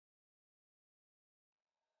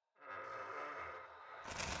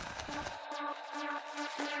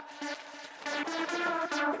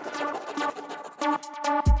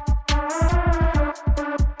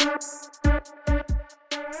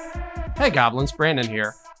Hey Goblins, Brandon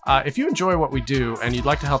here. If you enjoy what we do and you'd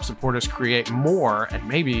like to help support us create more and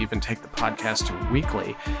maybe even take the podcast to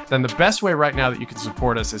weekly, then the best way right now that you can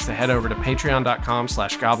support us is to head over to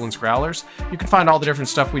patreon.com/goblinsgrowlers. You can find all the different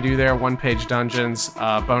stuff we do there, one-page dungeons,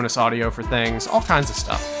 bonus audio for things, all kinds of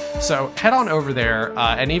stuff. So head on over there,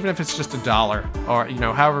 and even if it's just $1 or,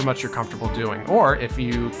 however much you're comfortable doing, or if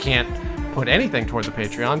you can't put anything toward the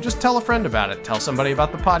Patreon, just tell a friend about it. Tell somebody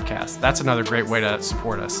about the podcast. That's another great way to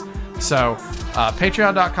support us. So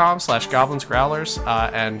patreon.com/goblinsgrowlers,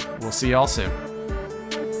 and we'll see y'all soon.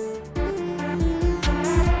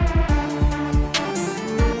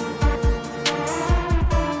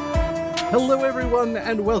 Hello, everyone,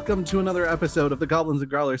 and welcome to another episode of the Goblins and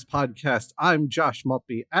Growlers podcast. I'm Josh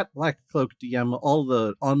Maltby at Black Cloak DM, all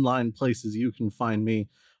the online places you can find me.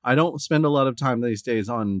 I don't spend a lot of time these days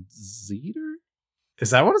on Zeter. Is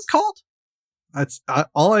that what it's called? That's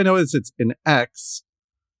all I know is it's an X,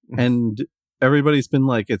 and everybody's been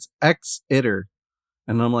like, it's X-Iter.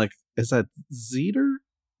 And I'm like, is that Zeter?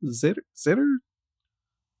 Zitter?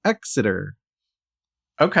 Exeter.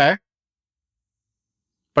 Okay.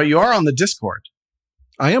 But you are on the Discord.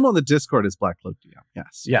 I am on the Discord as Black Cloak DM,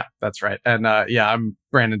 yes. Yeah, that's right. And I'm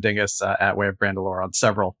Brandon Dingus at Way of Brandalore on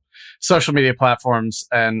several social media platforms.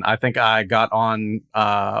 And I think I got on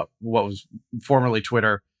what was formerly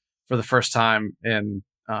Twitter for the first time in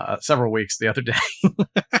several weeks the other day.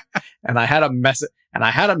 And I had a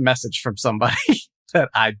message from somebody that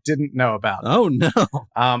I didn't know about. Oh no.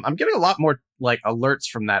 I'm getting a lot more like alerts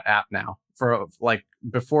from that app now. For like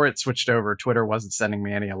before it switched over, Twitter wasn't sending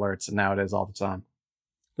me any alerts, and now it is all the time.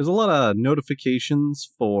 There's a lot of notifications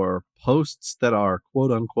for posts that are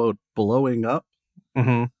quote unquote blowing up.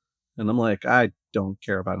 Mm-hmm. And I'm like, I don't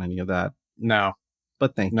care about any of that. No.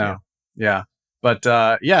 But thank you. Yeah. But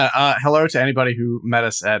hello to anybody who met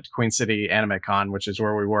us at Queen City Anime Con, which is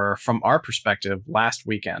where we were from our perspective last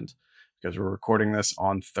weekend, because we're recording this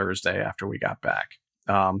on Thursday after we got back.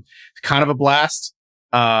 It's kind of a blast.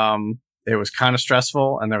 It was kind of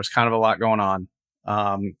stressful, and there was kind of a lot going on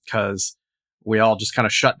because we all just kind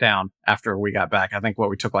of shut down after we got back. I think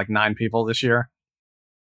we took like 9 people this year.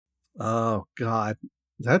 Oh, God.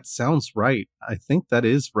 That sounds right. I think that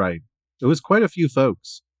is right. It was quite a few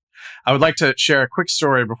folks. I would like to share a quick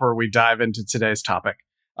story before we dive into today's topic,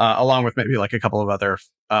 along with maybe like a couple of other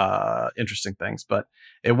interesting things, but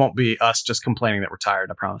it won't be us just complaining that we're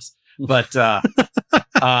tired, I promise. But a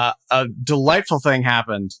delightful thing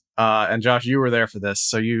happened, and Josh, you were there for this,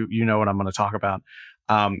 so you know what I'm going to talk about.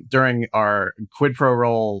 During our Quid Pro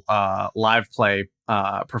Roll live play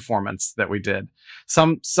performance that we did,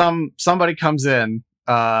 somebody comes in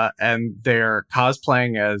and they're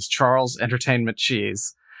cosplaying as Charles Entertainment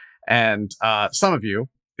Cheese. And some of you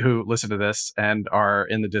who listen to this and are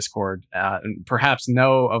in the Discord and perhaps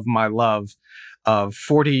know of my love of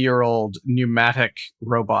 40-year-old pneumatic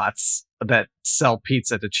robots that sell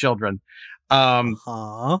pizza to children. And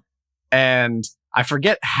I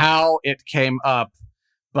forget how it came up,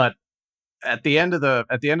 but at the end of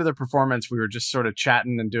the performance, we were just sort of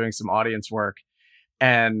chatting and doing some audience work,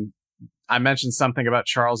 and I mentioned something about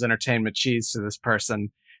Charles Entertainment Cheese to this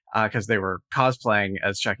person because they were cosplaying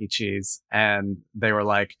as Chuck E. Cheese, and they were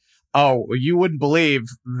like, "Oh, you wouldn't believe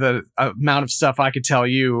the amount of stuff I could tell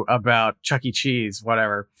you about Chuck E. Cheese,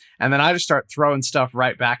 whatever." And then I just start throwing stuff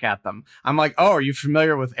right back at them. I'm like, "Oh, are you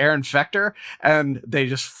familiar with Aaron Fechter?" And they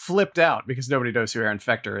just flipped out because nobody knows who Aaron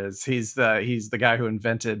Fechter is. He's the guy who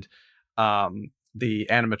invented the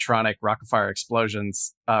animatronic Rockafire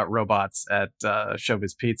Explosions robots at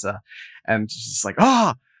Showbiz Pizza, and just like,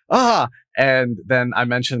 and then I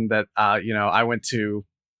mentioned that I went to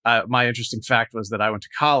my interesting fact was that I went to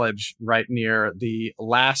college right near the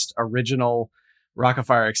last original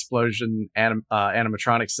Rockafire Explosion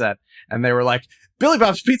animatronic set, and they were like, "Billy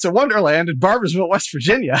Bob's Pizza Wonderland in Barbersville, West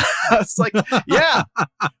Virginia." I was like, "Yeah."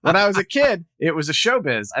 When I was a kid, it was a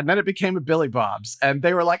Showbiz, and then it became a Billy Bob's, and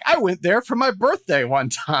they were like, "I went there for my birthday one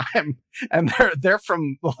time," and they're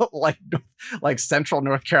from like Central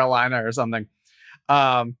North Carolina or something.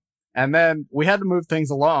 And then we had to move things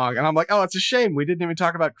along, and I'm like, "Oh, it's a shame we didn't even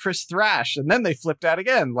talk about Chris Thrash." And then they flipped out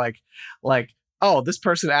again, like, "Oh, this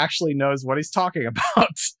person actually knows what he's talking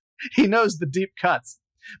about. He knows the deep cuts."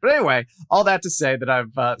 But anyway, all that to say that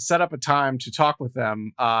I've set up a time to talk with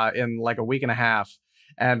them in like a week and a half,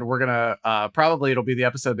 and we're gonna probably it'll be the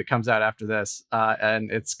episode that comes out after this, and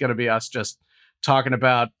it's gonna be us just talking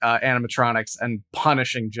about animatronics and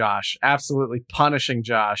punishing Josh, absolutely punishing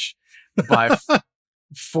Josh by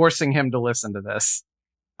forcing him to listen to this.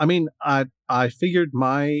 I mean, I figured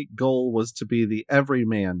my goal was to be the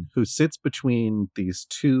everyman who sits between these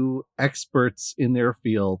two experts in their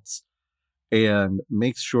fields and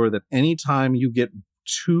makes sure that anytime you get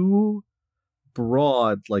too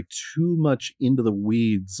broad, like too much into the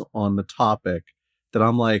weeds on the topic, that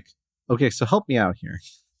I'm like, okay, so help me out here.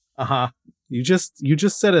 Uh-huh. You just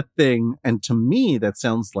said a thing, and to me that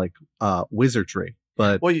sounds like wizardry.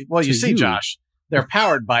 But you see, Josh, they're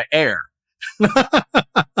powered by air.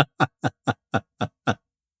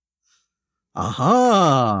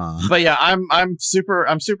 But yeah, I'm super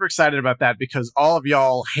excited about that because all of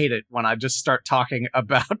y'all hate it when I just start talking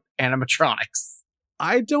about animatronics.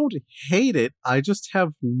 I don't hate it. I just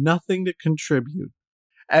have nothing to contribute.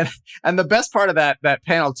 And the best part of that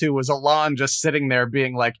panel too was Alon just sitting there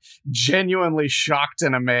being like genuinely shocked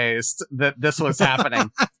and amazed that this was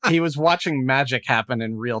happening. He was watching magic happen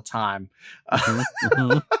in real time.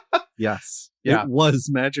 Yes. Yeah. It was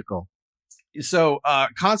magical. So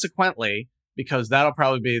consequently, because that'll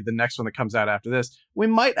probably be the next one that comes out after this, we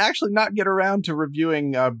might actually not get around to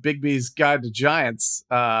reviewing Bigby's Guide to Giants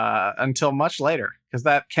until much later, because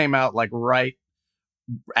that came out like right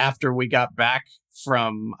after we got back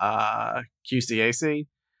from QCAC.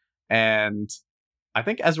 And I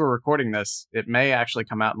think as we're recording this, it may actually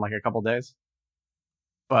come out in like a couple days.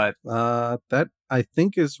 But that I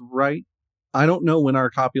think is right. I don't know when our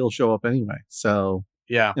copy will show up anyway, so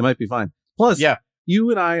yeah, it might be fine. Plus, yeah,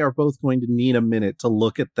 you and I are both going to need a minute to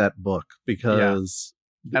look at that book because...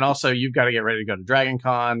 Yeah. And also, you've got to get ready to go to Dragon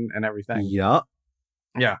Con and everything. Yeah.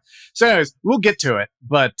 Yeah. So anyways, we'll get to it.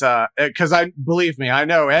 But because believe me, I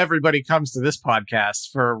know everybody comes to this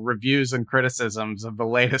podcast for reviews and criticisms of the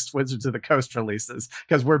latest Wizards of the Coast releases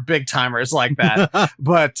because we're big timers like that.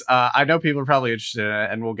 But I know people are probably interested in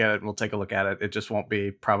it, and we'll get it and we'll take a look at it. It just won't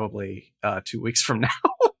be probably 2 weeks from now.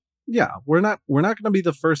 Yeah, we're not going to be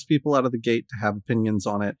the first people out of the gate to have opinions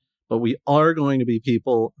on it, but we are going to be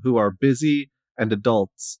people who are busy and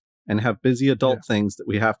adults and have busy adult things that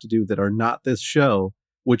we have to do that are not this show,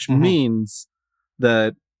 which means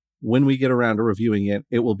that when we get around to reviewing it,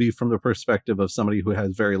 it will be from the perspective of somebody who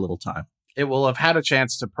has very little time. It will have had a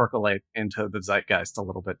chance to percolate into the zeitgeist a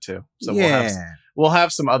little bit too. So yeah. we'll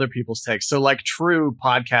have some other people's takes. So like true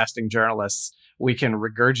podcasting journalists, we can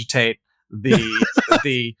regurgitate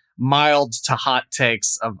the mild to hot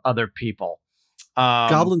takes of other people.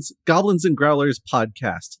 Goblins and Growlers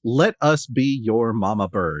podcast. Let us be your mama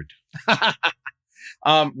bird.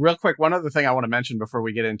 Real quick, one other thing I want to mention before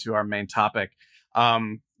we get into our main topic.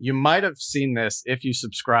 You might have seen this if you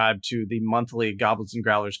subscribe to the monthly Goblins and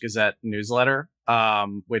Growlers Gazette newsletter,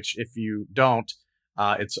 which if you don't,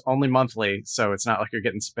 it's only monthly, so it's not like you're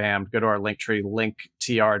getting spammed. Go to our link tree,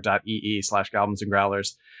 linktr.ee/Goblins and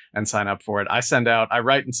Growlers, and sign up for it. I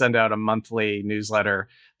write and send out a monthly newsletter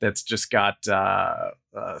that's just got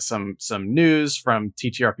some news from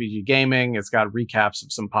TTRPG gaming. It's got recaps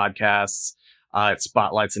of some podcasts. It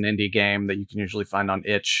spotlights an indie game that you can usually find on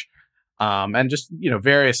itch. And just,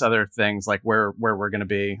 various other things like where we're going to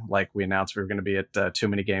be. Like we announced we were going to be at Too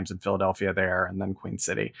Many Games in Philadelphia there, and then Queen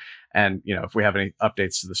City. And, if we have any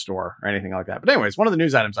updates to the store or anything like that. But anyways, one of the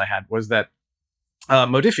news items I had was that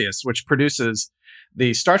Modifius, which produces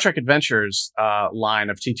the Star Trek Adventures line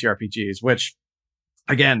of TTRPGs, which,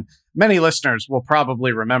 again, many listeners will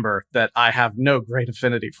probably remember that I have no great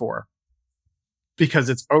affinity for because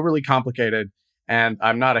it's overly complicated and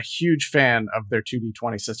I'm not a huge fan of their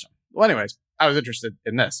 2D20 system. Well, anyways, I was interested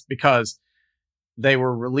in this because they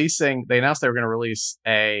announced they were going to release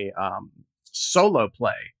a solo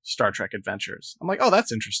play Star Trek Adventures. I'm like, oh,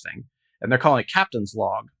 that's interesting. And they're calling it Captain's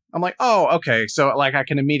Log. I'm like, oh, okay. So like I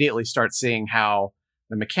can immediately start seeing how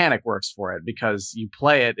the mechanic works for it because you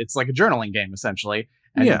play it. It's like a journaling game essentially.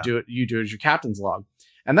 And you do it as your Captain's Log.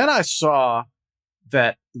 And then I saw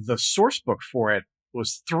that the source book for it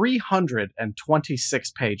was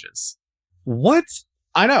 326 pages. What?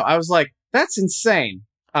 I know. I was like, that's insane.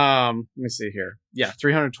 Let me see here. Yeah,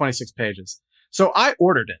 326 pages. So I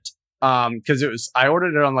ordered it because I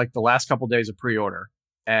ordered it on like the last couple days of pre-order,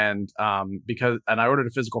 and I ordered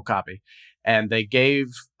a physical copy, and they gave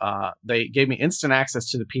me instant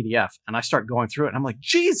access to the PDF, and I start going through it, and I'm like,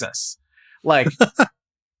 Jesus, like.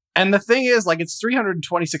 And the thing is, like, it's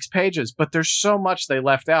 326 pages, but there's so much they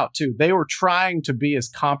left out too. They were trying to be as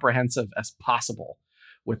comprehensive as possible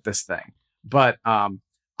with this thing. But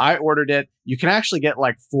I ordered it. You can actually get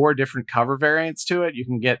like 4 different cover variants to it. You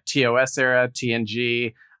can get TOS era,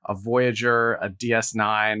 TNG, a Voyager, a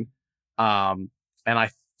DS9, and I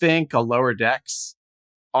think a Lower Decks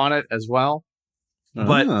on it as well.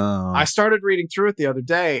 But I started reading through it the other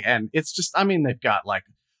day, and it's just, they've got like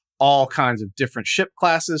all kinds of different ship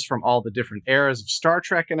classes from all the different eras of Star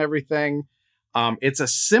Trek and everything. It's a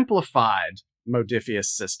simplified Modifius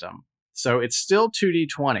system. So it's still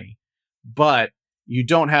 2D20, but you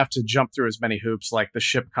don't have to jump through as many hoops. Like the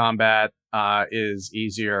ship combat is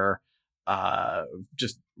easier.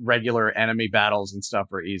 Just regular enemy battles and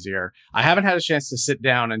stuff are easier. I haven't had a chance to sit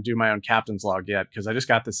down and do my own captain's log yet because I just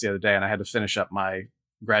got this the other day and I had to finish up my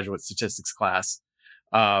graduate statistics class.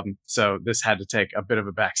 So this had to take a bit of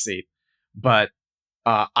a backseat. But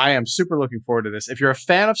I am super looking forward to this. If you're a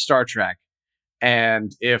fan of Star Trek,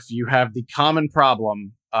 and if you have the common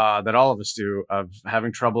problem that all of us do of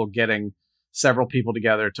having trouble getting several people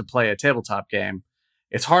together to play a tabletop game,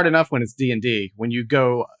 it's hard enough when it's D&D. When you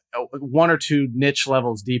go one or two niche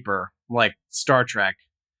levels deeper, like Star Trek,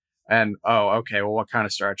 and okay, well, what kind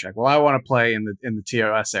of Star Trek? Well, I want to play in the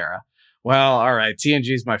TOS era. Well, all right,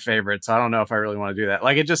 TNG is my favorite, so I don't know if I really want to do that.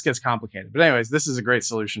 Like, it just gets complicated. But anyways, this is a great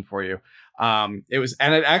solution for you. It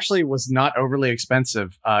actually was not overly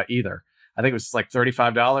expensive either. I think it was like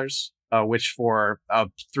 $35, which for a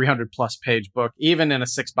 300 plus page book, even in a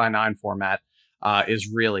 6x9 format,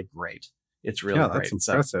 is really great. It's really great. That's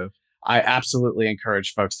impressive. So I absolutely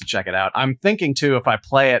encourage folks to check it out. I'm thinking too, if I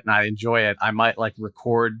play it and I enjoy it, I might like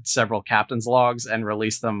record several captain's logs and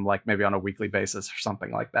release them like maybe on a weekly basis or something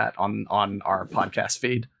like that on our podcast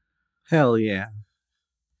feed. Hell yeah.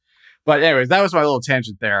 But anyways, that was my little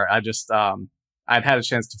tangent there. I just, I'd had a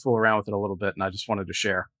chance to fool around with it a little bit and I just wanted to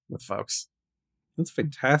share with folks. That's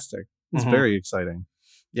fantastic. It's very exciting.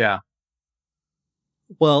 Yeah.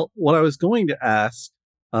 Well, what I was going to ask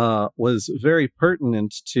was very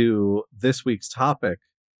pertinent to this week's topic,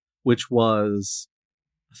 which was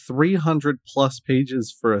 300 plus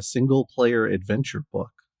pages for a single player adventure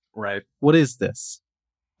book. Right. What is this?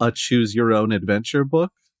 A choose your own adventure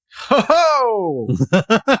book? Ho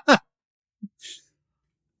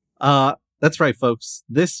ho! That's right, folks.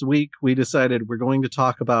 This week we decided we're going to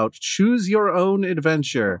talk about choose your own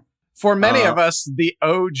adventure. For many of us, the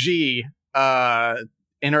OG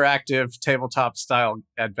interactive tabletop style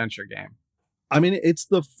adventure game. I mean, it's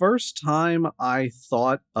the first time I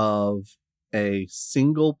thought of a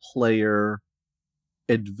single player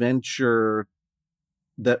adventure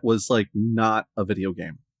that was like not a video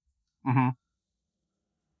game.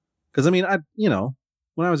 Because I mean,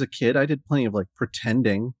 when I was a kid, I did plenty of like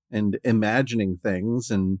pretending and imagining things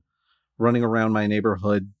and running around my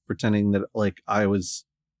neighborhood pretending that like I was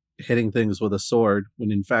hitting things with a sword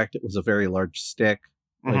when in fact it was a very large stick.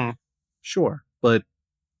 Like, sure. But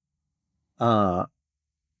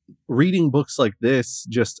reading books like this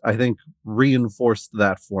just, I think, reinforced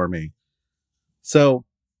that for me. So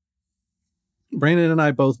Brandon and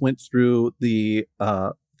I both went through the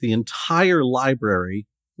entire library,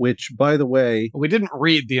 which, by the way... We didn't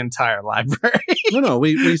read the entire library. No,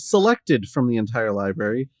 we selected from the entire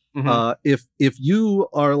library. If you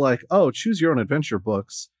are like, oh, choose your own adventure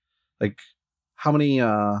books, like how many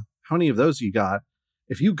of those you got?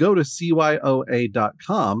 If you go to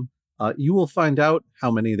cyoa.com, you will find out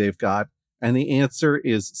how many they've got, and the answer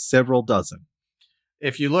is several dozen.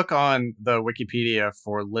 If you look on the Wikipedia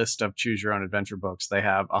for list of choose your own adventure books, they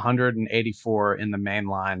have 184 in the main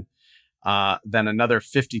line, then another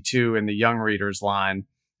 52 in the young readers line,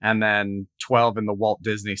 and then 12 in the Walt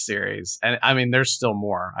Disney series. And I mean, there's still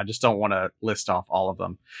more. I just don't want to list off all of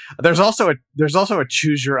them. There's also a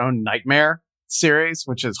choose your own nightmare series,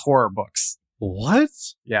 which is horror books. What?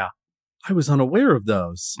 Yeah. I was unaware of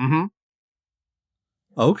those.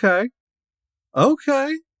 Okay.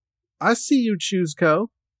 I see you, Choose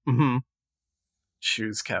Co.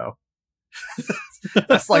 Choose Co.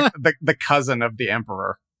 That's like the cousin of the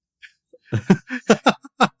Emperor.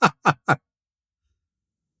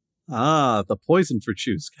 The poison for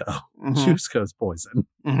Choose Co. Choose Co's poison.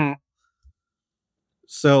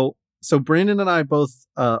 So Brandon and I both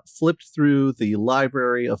flipped through the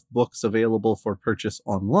library of books available for purchase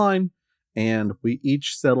online, and we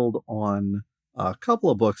each settled on a couple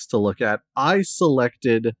of books to look at. I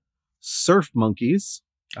selected Surf Monkeys.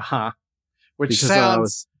 Which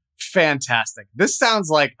sounds fantastic. This sounds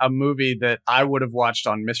like a movie that I would have watched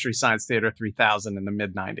on Mystery Science Theater 3000 in the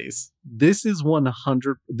mid-90s. This is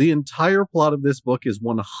 100... The entire plot of this book is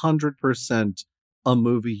 100% a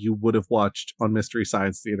movie you would have watched on Mystery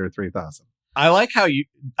Science Theater 3000. I like how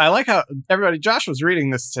everybody, Josh was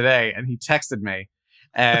reading this today and he texted me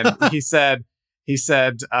and he said,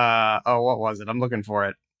 what was it? I'm looking for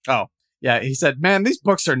it. Oh, yeah. He said, man, these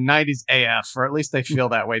books are 90s AF, or at least they feel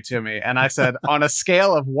that way to me. And I said, on a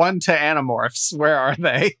scale of 1 to Animorphs, where are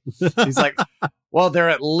they? He's like, well, they're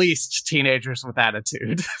at least teenagers with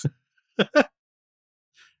attitude.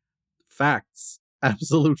 Facts.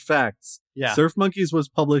 Absolute facts. Yeah. Surf Monkeys was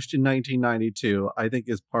published in 1992, I think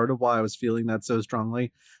is part of why I was feeling that so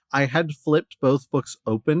strongly. I had flipped both books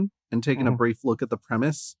open and taken a brief look at the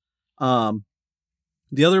premise.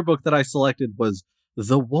 The other book that I selected was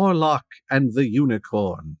The Warlock and the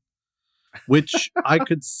Unicorn, which I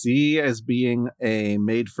could see as being a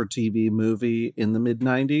made-for-TV movie in the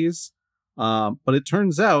mid-90s. But it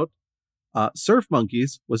turns out Surf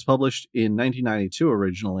Monkeys was published in 1992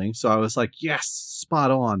 originally, so I was like, yes, spot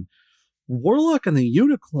on. Warlock and the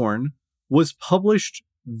Unicorn was published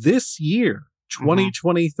this year,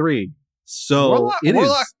 2023. So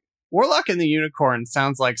Warlock and the Unicorn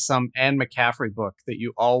sounds like some Anne McCaffrey book that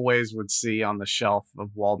you always would see on the shelf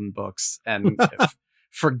of Walden Books and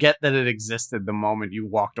forget that it existed the moment you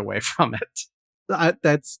walked away from it.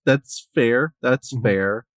 That's fair. That's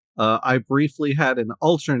fair. I briefly had an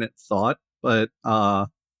alternate thought, but I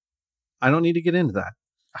don't need to get into that.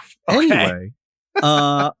 Okay.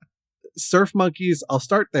 Anyway, Surf Monkeys, I'll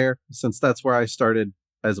start there since that's where I started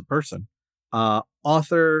as a person.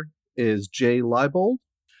 Author is Jay Leibold.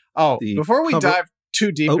 Oh, before we dive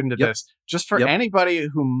too deep into this, just for anybody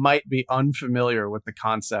who might be unfamiliar with the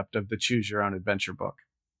concept of the Choose Your Own Adventure book.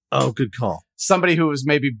 Oh, good call. Somebody who was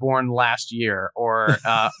maybe born last year or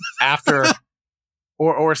after,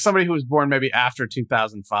 or somebody who was born maybe after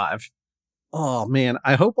 2005. Oh, man.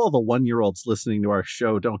 I hope all the 1-year-olds listening to our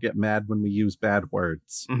show don't get mad when we use bad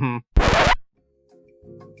words.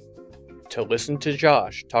 To listen to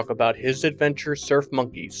Josh talk about his adventure Surf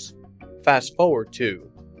Monkeys, fast forward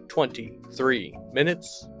to 23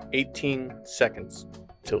 minutes, 18 seconds.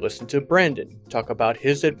 To listen to Brandon talk about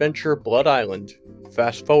his adventure Blood Island,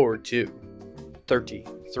 fast forward to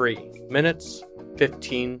 33 minutes,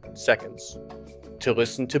 15 seconds. To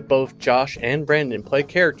listen to both Josh and Brandon play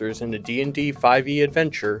characters in the D&D 5e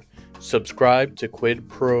adventure, subscribe to Quid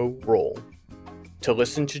Pro Roll. To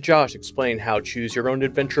listen to Josh explain how Choose Your Own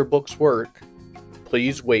Adventure books work,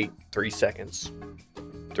 please wait 3 seconds.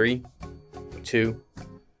 3, 2,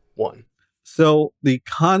 1. So the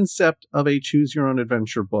concept of a Choose Your Own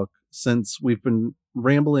Adventure book, since we've been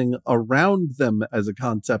rambling around them as a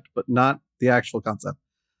concept, but not the actual concept,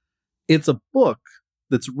 it's a book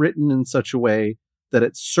that's written in such a way that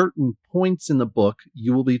at certain points in the book,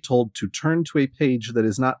 you will be told to turn to a page that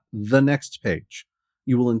is not the next page.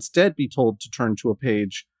 You will instead be told to turn to a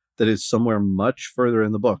page that is somewhere much further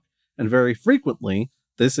in the book. And very frequently,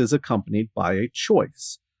 this is accompanied by a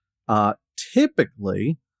choice.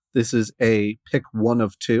 Typically, this is a pick one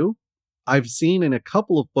of two. I've seen in a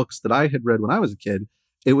couple of books that I had read when I was a kid,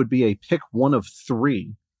 it would be a pick one of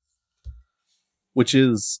three, which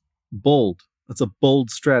is bold. That's a bold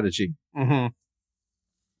strategy.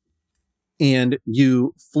 And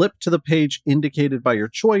you flip to the page indicated by your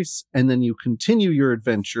choice, and then you continue your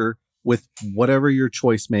adventure with whatever your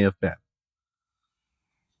choice may have been.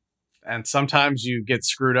 And sometimes you get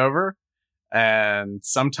screwed over, and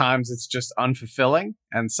sometimes it's just unfulfilling,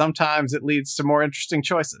 and sometimes it leads to more interesting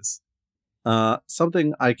choices.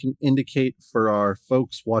 Something I can indicate for our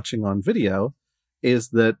folks watching on video is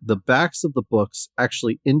that the backs of the books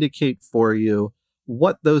actually indicate for you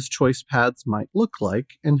what those choice paths might look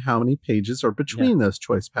like and how many pages are between those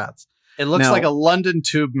choice paths. It looks like a London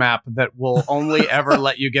tube map that will only ever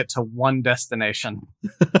let you get to one destination.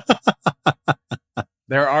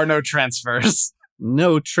 There are no transfers.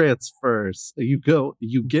 No transfers. You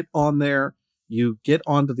get on there, you get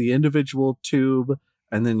onto the individual tube,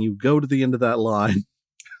 and then you go to the end of that line.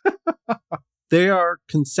 They are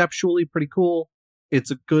conceptually pretty cool.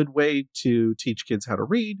 It's a good way to teach kids how to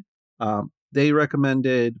read. They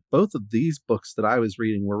recommended both of these books that I was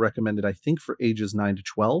reading were recommended, I think, for ages 9 to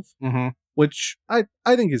 12, which I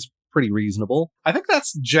think is pretty reasonable. I think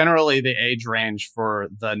that's generally the age range for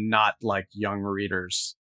the not like young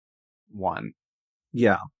readers one.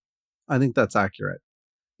 Yeah, I think that's accurate.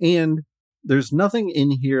 And there's nothing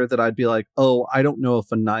in here that I'd be like, oh, I don't know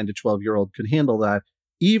if a 9 to 12-year-old could handle that,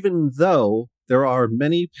 even though there are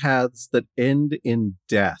many paths that end in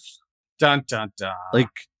death. Dun, dun, dun. Like,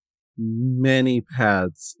 many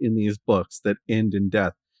paths in these books that end in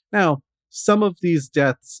death. Now, some of these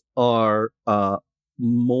deaths are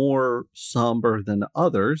more somber than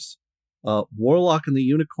others. Warlock and the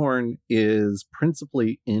Unicorn is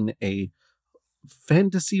principally in a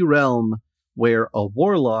fantasy realm where a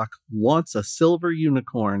warlock wants a silver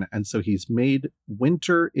unicorn, and so he's made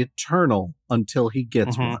winter eternal until he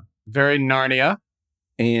gets one. Very Narnia.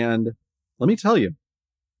 And let me tell you,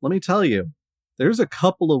 there's a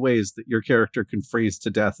couple of ways that your character can freeze to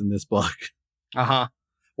death in this book.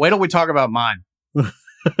 Wait till we talk about mine.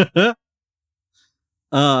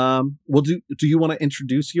 Well, do you want to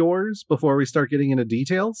introduce yours before we start getting into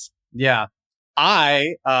details? Yeah.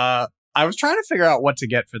 I was trying to figure out what to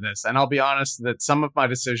get for this, and I'll be honest that some of my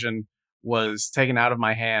decision was taken out of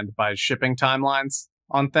my hand by shipping timelines.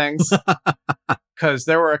 on things. Because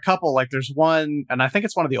there were a couple, like there's one, and I think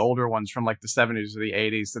it's one of the older ones from like the 70s or the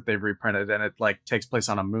 80s that they've reprinted, and it like takes place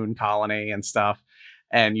on a moon colony and stuff,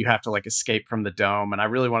 and you have to like escape from the dome. And I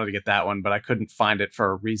really wanted to get that one, but I couldn't find it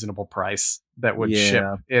for a reasonable price that would ship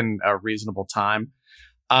in a reasonable time.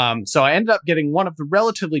 So I ended up getting one of the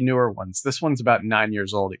relatively newer ones. This one's about 9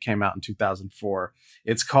 years old. It came out in 2004.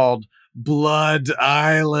 It's called Blood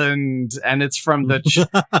Island, and it's from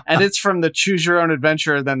the Choose Your Own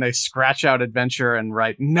Adventure. Then they scratch out adventure and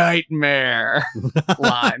write nightmare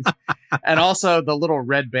line. And also the little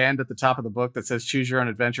red band at the top of the book that says Choose Your Own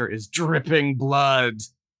Adventure is dripping blood.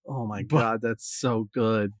 Oh my God, that's so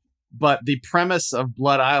good. But the premise of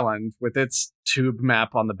Blood Island, with its tube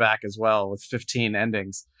map on the back as well, with 15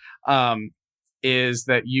 endings, is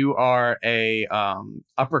that you are a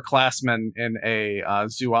upperclassman in a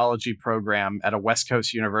zoology program at a West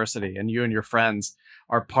Coast university, and you and your friends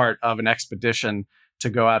are part of an expedition to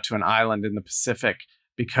go out to an island in the Pacific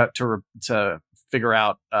to figure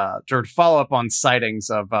out to follow up on sightings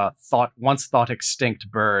of once thought extinct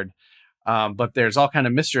bird. But there's all kind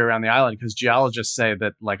of mystery around the island because geologists say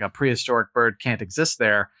that like a prehistoric bird can't exist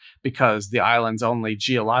there because the island's only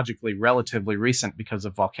geologically relatively recent because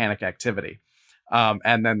of volcanic activity.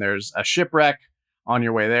 And then there's a shipwreck on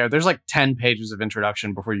your way there. There's like 10 pages of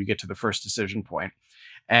introduction before you get to the first decision point.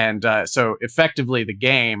 And so effectively the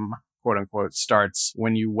game, quote unquote, starts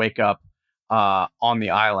when you wake up on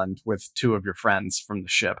the island with two of your friends from the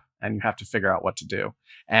ship, and you have to figure out what to do.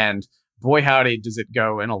 And boy, howdy, does it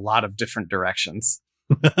go in a lot of different directions.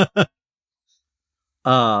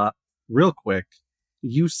 Real quick,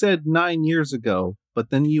 you said 9 years ago, but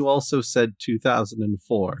then you also said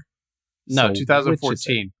 2004. No, So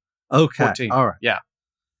 2014. Okay. 14. All right. Yeah.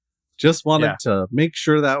 Just wanted to make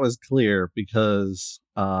sure that was clear because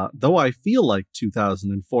though I feel like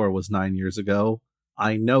 2004 was 9 years ago,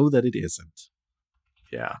 I know that it isn't.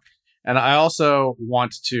 Yeah. And I also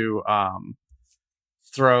want to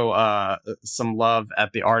throw some love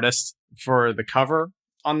at the artist for the cover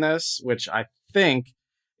on this, which I think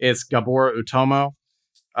is Gabor Utomo.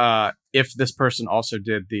 If this person also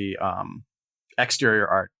did the exterior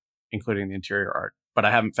art, including the interior art, but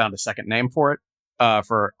I haven't found a second name for it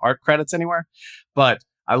for art credits anywhere. But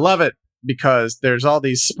I love it because there's all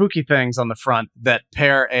these spooky things on the front that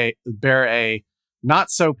bear a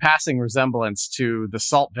not so passing resemblance to the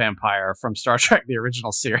salt vampire from Star Trek, the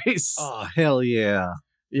original series. Oh, hell yeah.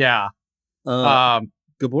 Yeah.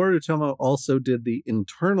 Gabor Utomo also did the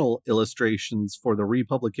internal illustrations for the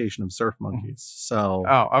republication of Surf Monkeys. So,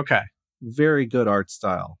 okay. Very good art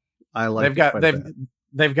style. I like.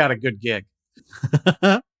 They've got a good gig.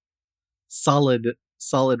 solid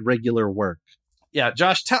regular work. Yeah,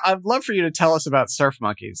 Josh, I'd love for you to tell us about Surf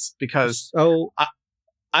Monkeys because I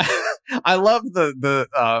love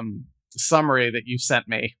the summary that you sent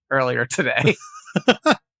me earlier today.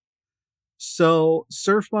 So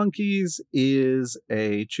Surf Monkeys is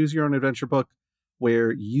a choose your own adventure book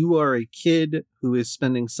where you are a kid who is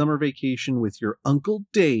spending summer vacation with your Uncle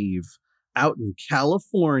Dave out in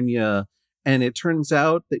California. And it turns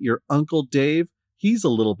out that your Uncle Dave, he's a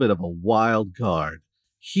little bit of a wild card.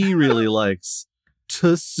 He really likes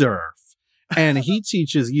to surf. And he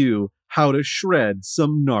teaches you how to shred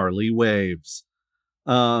some gnarly waves.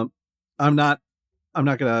 I'm not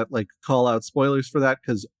gonna like call out spoilers for that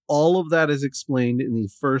because all of that is explained in the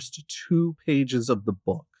first 2 pages of the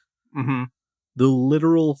book. Mm-hmm. The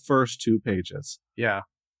literal first 2 pages. Yeah.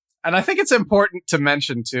 And I think it's important to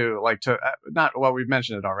mention too, like we've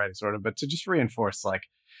mentioned it already sort of, but to just reinforce like,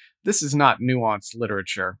 this is not nuanced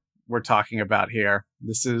literature we're talking about here.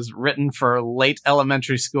 This is written for late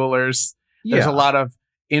elementary schoolers. Yeah. There's a lot of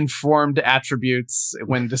informed attributes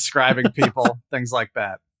when describing people, things like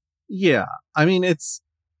that. Yeah. I mean, it's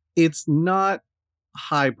not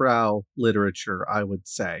highbrow literature, I would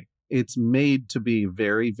say. It's made to be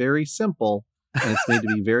very, very simple, and it's made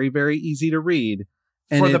to be very, very easy to read.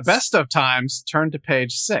 And for the best of times, turn to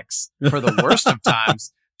page 6. For the worst of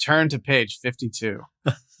times, turn to page 52.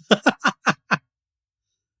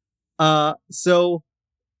 So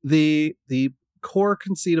the core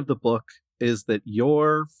conceit of the book is that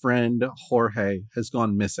your friend Jorge has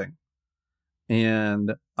gone missing.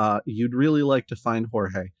 And you'd really like to find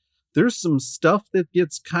Jorge. There's some stuff that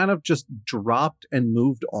gets kind of just dropped and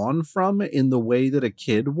moved on from in the way that a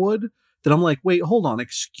kid would, that I'm like, wait, hold on,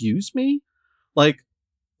 excuse me? Like,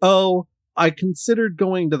 oh, I considered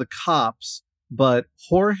going to the cops, but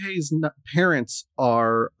Jorge's parents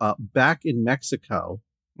are back in Mexico.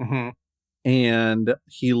 Mm-hmm. And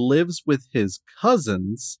he lives with his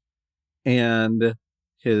cousins and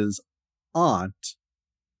his aunt.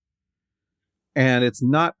 And it's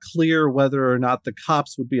not clear whether or not the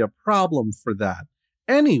cops would be a problem for that.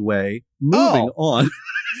 Anyway, moving on.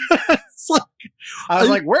 It's like, I was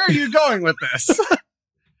like, where are you going with this?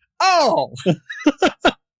 Oh!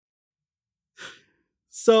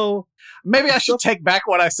 So maybe I should take back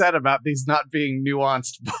what I said about these not being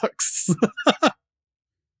nuanced books.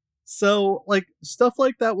 So, like, stuff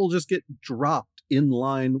like that will just get dropped in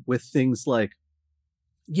line with things like,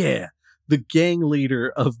 yeah, the gang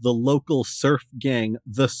leader of the local surf gang,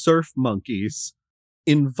 the Surf Monkeys,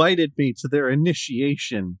 invited me to their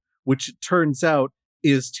initiation, which it turns out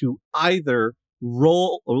is to either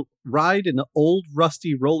ride an old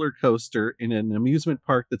rusty roller coaster in an amusement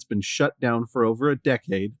park that's been shut down for over a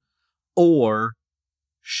decade, or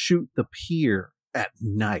shoot the pier at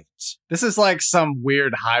night. This is like some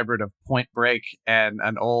weird hybrid of Point Break and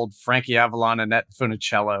an old Frankie Avalon and Annette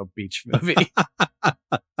Funicello beach movie.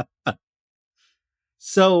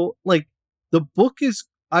 So, like, the book is...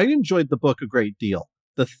 I enjoyed the book a great deal.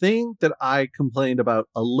 The thing that I complained about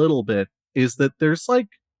a little bit is that there's, like,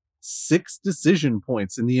 6 decision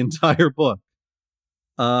points in the entire book.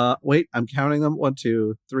 Wait, I'm counting them. 1,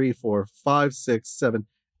 2, 3, 4, 5, 6, 7,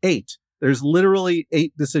 8. There's literally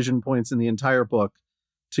 8 decision points in the entire book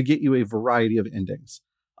to get you a variety of endings.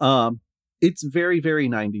 It's very, very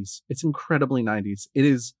 90s. It's incredibly 90s. It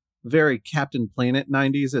is very Captain Planet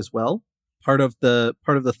 90s as well. Part of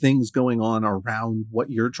the things going on around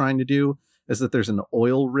what you're trying to do is that there's an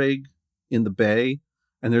oil rig in the bay,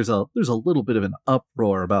 and there's a little bit of an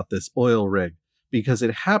uproar about this oil rig because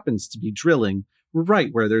it happens to be drilling right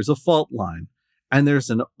where there's a fault line. And there's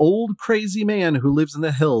an old crazy man who lives in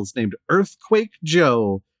the hills named Earthquake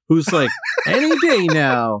Joe, who's like, any day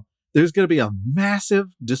now, there's going to be a massive,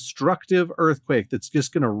 destructive earthquake that's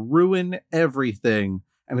just going to ruin everything.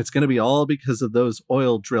 And it's going to be all because of those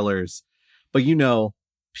oil drillers. But, you know,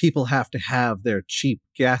 people have to have their cheap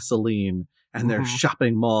gasoline and their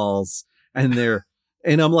shopping malls and their...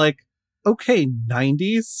 And I'm like, okay,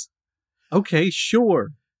 90s? Okay, sure.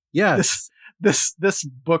 Yes. This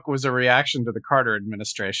book was a reaction to the Carter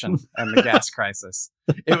administration and the gas crisis.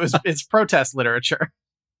 It's protest literature.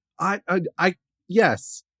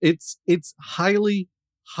 Yes, it's highly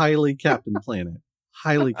Captain Planet,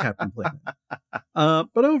 highly Captain Planet.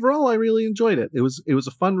 But overall, I really enjoyed it. It was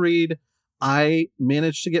a fun read. I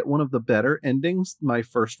managed to get one of the better endings my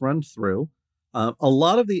first run through. A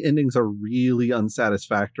lot of the endings are really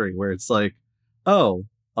unsatisfactory, where it's like, oh,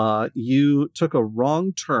 you took a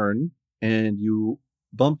wrong turn and you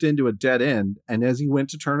bumped into a dead end, and as you went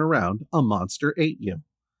to turn around, a monster ate you.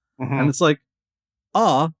 And it's like,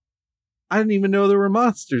 I didn't even know there were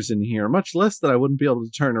monsters in here, much less that I wouldn't be able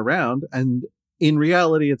to turn around. And in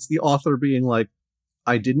reality, it's the author being like,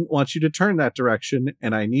 I didn't want you to turn that direction,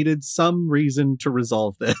 and I needed some reason to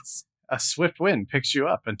resolve this. A swift wind picks you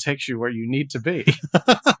up and takes you where you need to be.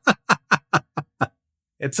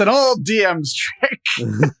 It's an old DM's trick.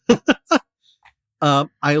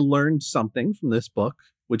 I learned something from this book,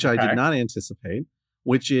 which I did not anticipate,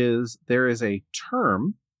 which is there is a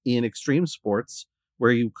term in extreme sports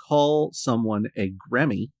where you call someone a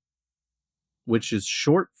Gremmy, which is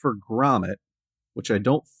short for grommet, which I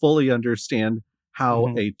don't fully understand how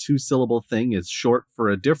a 2-syllable thing is short for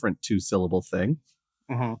a different 2-syllable thing.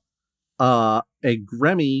 A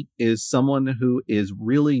Gremmy is someone who is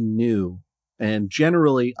really new and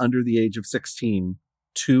generally under the age of 16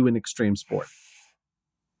 to an extreme sport.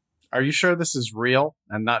 Are you sure this is real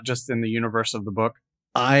and not just in the universe of the book?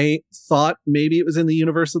 I thought maybe it was in the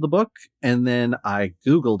universe of the book, and then I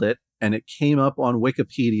Googled it, and it came up on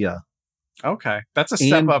Wikipedia. Okay. That's a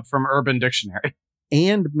step up from Urban Dictionary.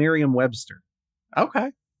 And Merriam-Webster.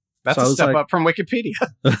 Okay. That's so a step up from Wikipedia.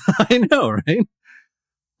 I know,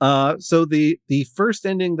 right? So the first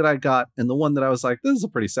ending that I got, and the one that I was like, this is a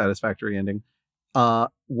pretty satisfactory ending,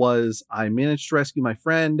 was I managed to rescue my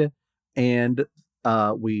friend, and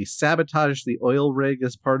we sabotaged the oil rig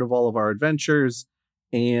as part of all of our adventures,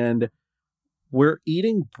 and we're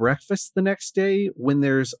eating breakfast the next day when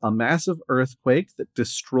there's a massive earthquake that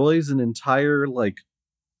destroys an entire, like,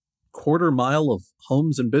 quarter-mile of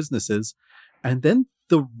homes and businesses, and then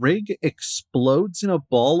the rig explodes in a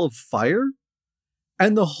ball of fire,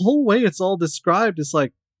 and the whole way it's all described is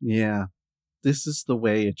like, yeah, this is the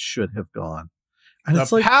way it should have gone. And the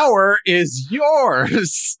it's like, power is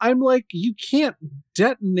yours. I'm like, you can't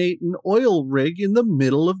detonate an oil rig in the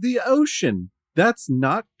middle of the ocean. That's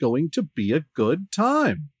not going to be a good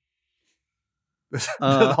time.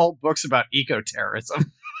 The whole book's about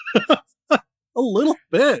eco-terrorism. A little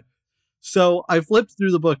bit. So I flipped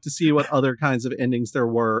through the book to see what other kinds of endings there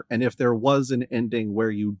were, and if there was an ending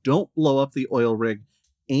where you don't blow up the oil rig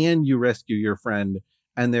and you rescue your friend.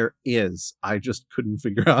 And there is. I just couldn't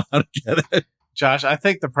figure out how to get it. Josh, I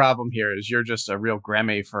think the problem here is you're just a real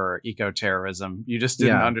gremmy for eco-terrorism. You just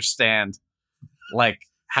didn't understand like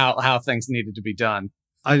how things needed to be done.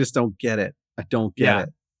 I just don't get it. I don't get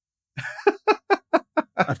it.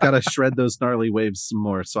 I've got to shred those gnarly waves some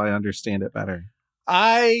more so I understand it better.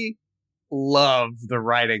 I love the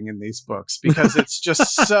writing in these books because it's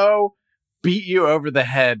just so beat you over the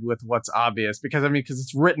head with what's obvious because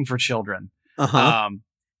it's written for children.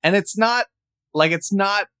 And it's not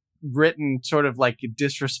written sort of like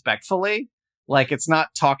disrespectfully, like it's not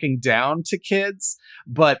talking down to kids,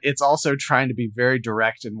 but it's also trying to be very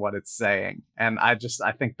direct in what it's saying. And I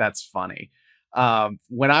think that's funny.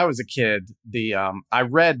 When I was a kid, I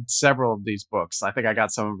read several of these books. I think I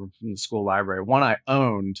got some of them from the school library. One I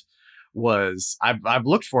owned was I've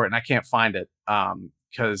looked for it and I can't find it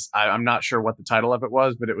because I'm not sure what the title of it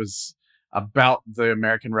was, but it was about the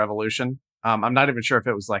American Revolution. I'm not even sure if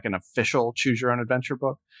it was like an official choose your own adventure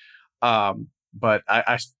book. But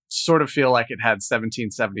I sort of feel like it had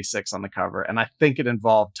 1776 on the cover. And I think it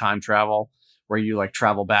involved time travel where you like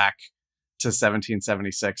travel back to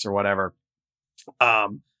 1776 or whatever.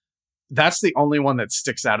 That's the only one that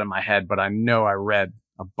sticks out in my head, but I know I read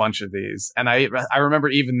a bunch of these. And I remember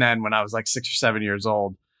even then when I was like 6 or 7 years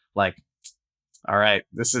old, like, all right,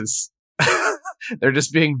 this is, they're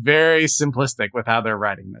just being very simplistic with how they're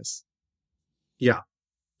writing this. Yeah.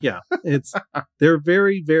 Yeah. They're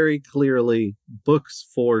very, very clearly books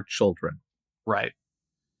for children. Right.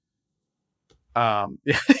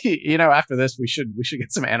 After this, we should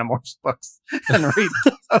get some Animorphs books and read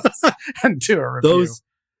those and do a review.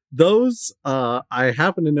 Those, I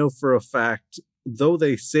happen to know for a fact, though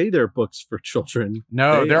they say they're books for children.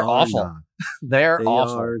 No, they're awful. They're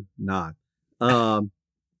awful. They are not.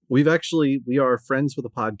 We are friends with a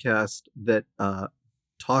podcast that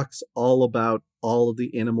talks all about all of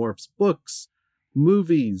the Animorphs books,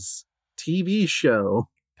 movies, TV show.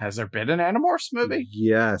 Has there been an Animorphs movie?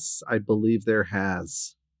 Yes, I believe there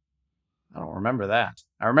has. I don't remember that.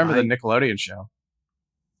 I remember the Nickelodeon show.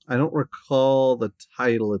 I don't recall the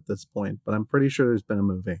title at this point, but I'm pretty sure there's been a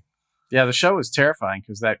movie. Yeah, the show was terrifying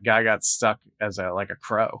because that guy got stuck as a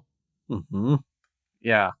crow. Mm-hmm.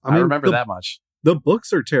 Yeah, I remember that much. The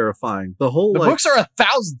books are terrifying. The books are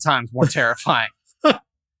 1,000 times more terrifying.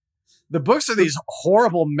 The books are these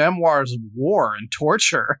horrible memoirs of war and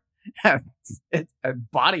torture and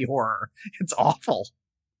body horror. It's awful.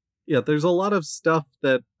 Yeah, there's a lot of stuff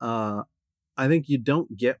that I think you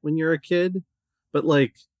don't get when you're a kid, but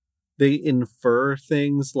like they infer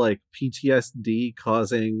things like PTSD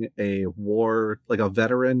causing a war, like a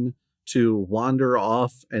veteran to wander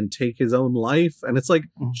off and take his own life. And it's like,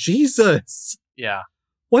 Jesus. Yeah.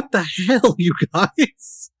 What the hell, you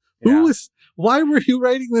guys? Yeah. Why were you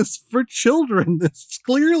writing this for children?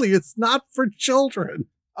 It's not for children.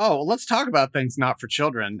 Oh, well, let's talk about things not for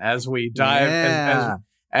children as we dive,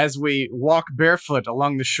 as we walk barefoot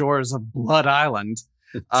along the shores of Blood Island.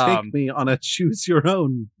 Take me on a choose your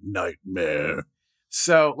own nightmare.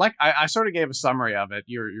 So, like, I sort of gave a summary of it.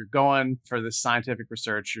 You're going for this scientific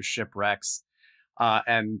research, your shipwrecks,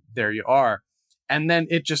 and there you are. And then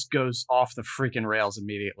it just goes off the freaking rails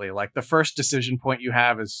immediately. Like the first decision point you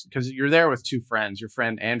have is because you're there with two friends, your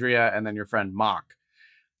friend Andrea and then your friend Mock.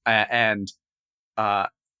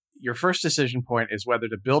 Your first decision point is whether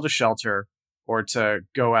to build a shelter or to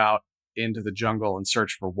go out into the jungle and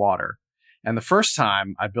search for water. And the first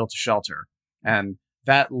time I built a shelter, and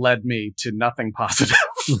that led me to nothing positive.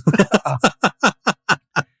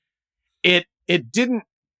 It didn't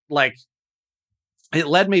like... It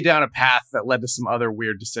led me down a path that led to some other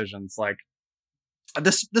weird decisions. Like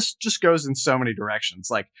this just goes in so many directions.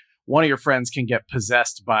 Like one of your friends can get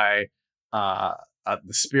possessed by the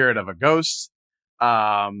spirit of a ghost,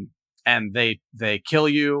 and they kill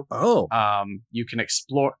you. Oh, you can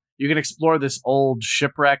explore this old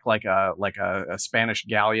shipwreck, like a Spanish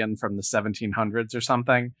galleon from the 1700s or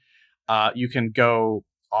something. You can go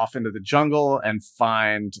off into the jungle and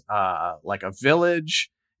find like a village.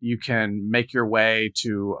 You can make your way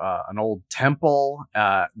to an old temple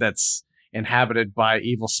that's inhabited by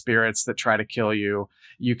evil spirits that try to kill you.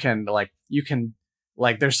 You can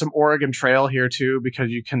there's some Oregon Trail here too, because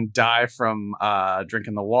you can die from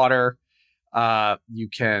drinking the water. You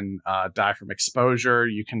can die from exposure.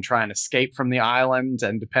 You can try and escape from the island,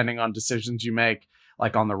 and depending on decisions you make,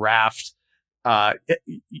 like on the raft,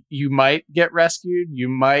 you might get rescued. You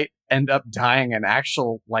might end up dying an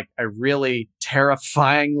actual, like a really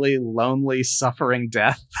terrifyingly lonely, suffering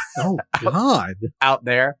death. Oh God! out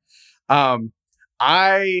there.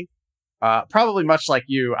 I Probably much like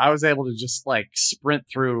you, I was able to just like sprint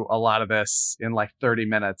through a lot of this in like 30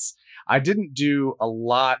 minutes. I didn't do a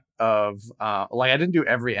lot of I didn't do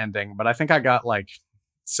every ending, but I think I got like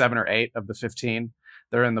 7 or 8 of the 15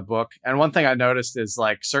 that are in the book. And one thing I noticed is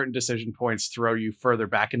like certain decision points throw you further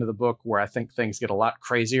back into the book where I think things get a lot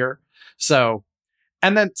crazier. So,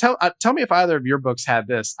 and then tell me if either of your books had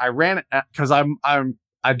this. I ran it because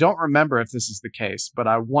I don't remember if this is the case, but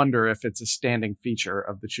I wonder if it's a standing feature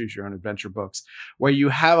of the Choose Your Own Adventure books where you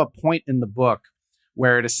have a point in the book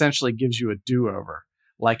where it essentially gives you a do-over.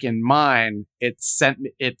 Like in mine, it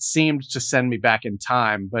seemed to send me back in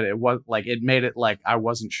time, but it was like, it made it like I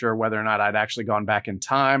wasn't sure whether or not I'd actually gone back in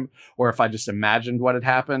time or if I just imagined what had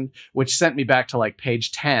happened, which sent me back to like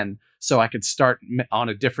page 10 so I could start on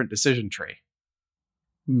a different decision tree.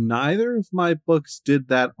 Neither of my books did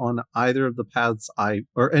that on either of the paths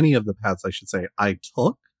or any of the paths, I should say, I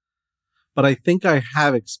took. But I think I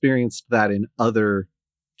have experienced that in other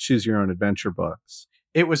Choose Your Own Adventure books.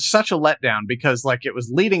 It was such a letdown because like it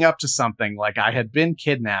was leading up to something, like I had been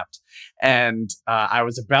kidnapped and I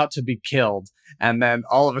was about to be killed. And then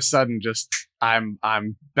all of a sudden just I'm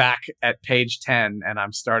back at page 10 and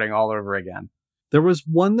I'm starting all over again. There was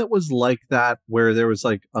one that was like that where there was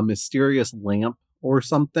like a mysterious lamp or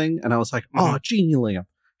something. And I was like, oh, genie lamp.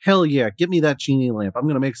 Hell yeah. Give me that genie lamp. I'm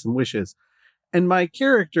going to make some wishes. And my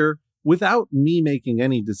character, without me making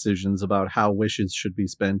any decisions about how wishes should be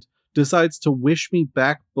spent, decides to wish me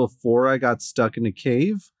back before I got stuck in a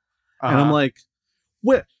cave. And I'm like,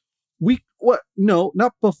 what? No,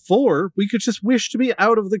 not before. We could just wish to be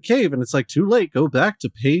out of the cave. And it's like, too late. Go back to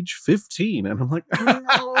page 15. And I'm like,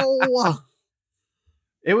 no.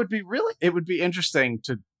 It would be interesting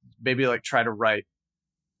to maybe like try to write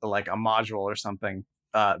like a module or something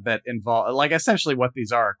that involve like essentially what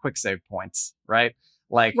these are quick save points, right?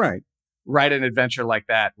 Like write an adventure like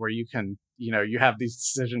that where you can, you have these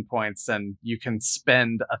decision points and you can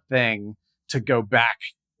spend a thing to go back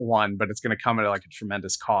one, but it's going to come at like a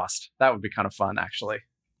tremendous cost. That would be kind of fun, actually.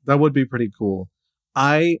 That would be pretty cool.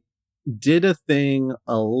 I did a thing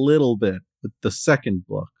a little bit with the second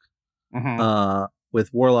book, with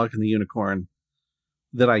Warlock and the Unicorn,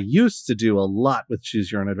 that I used to do a lot with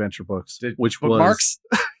Choose Your Own Adventure books, which bookmarks?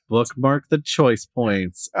 Was bookmark the choice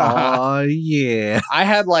points. Oh, yeah. I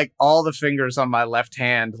had like all the fingers on my left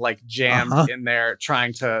hand like jammed in there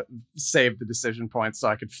trying to save the decision points so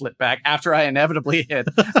I could flip back after I inevitably hit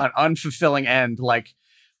an unfulfilling end like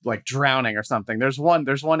drowning or something. There's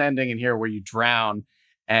one ending in here where you drown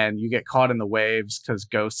and you get caught in the waves because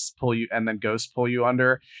ghosts pull you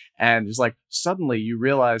under. And it's like, suddenly you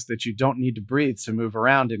realize that you don't need to breathe to move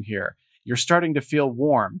around in here. You're starting to feel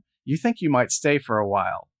warm. You think you might stay for a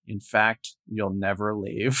while. In fact, you'll never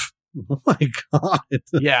leave. Oh my God.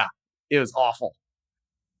 Yeah, it was awful.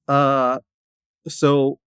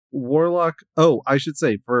 So Warlock, I should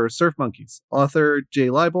say, for Surf Monkeys, author Jay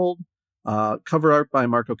Leibold, cover art by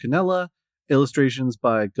Marco Canella, illustrations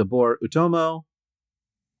by Gabor Utomo.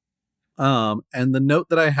 And the note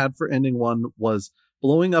that I had for ending one was,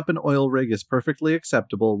 blowing up an oil rig is perfectly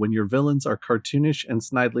acceptable when your villains are cartoonish and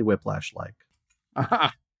Snidely Whiplash-like.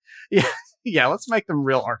 Yeah, let's make them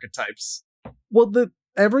real archetypes. Well,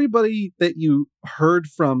 everybody that you heard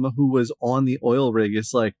from who was on the oil rig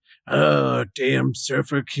is like, oh, damn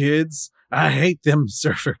surfer kids. I hate them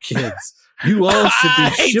surfer kids. You all should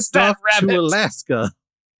be shipped off to Alaska.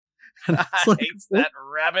 And I hate that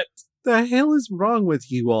rabbit. The hell is wrong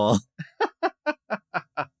with you all?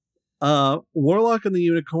 Warlock and the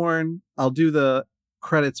Unicorn. I'll do the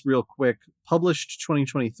credits real quick. Published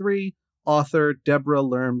 2023. Author Deborah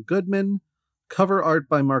Lerm Goodman. Cover art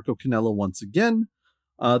by Marco Canella once again.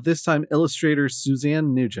 This time illustrator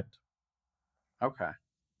Suzanne Nugent. Okay.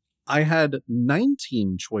 I had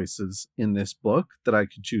 19 choices in this book that I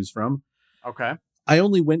could choose from. Okay. I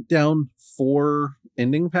only went down 4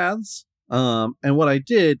 ending paths. And what I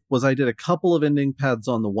did was I did a couple of ending paths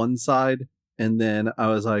on the one side, and then I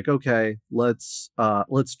was like, okay, let's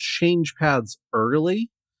change paths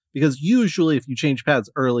early, because usually if you change paths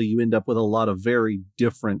early, you end up with a lot of very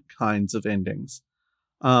different kinds of endings.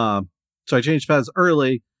 So I changed paths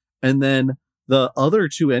early, and then the other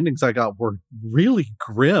 2 endings I got were really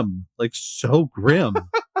grim, like so grim.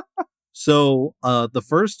 So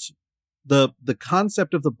the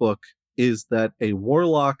concept of the book is that a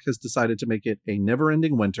warlock has decided to make it a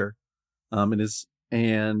never-ending winter,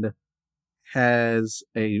 and has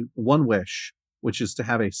a one wish, which is to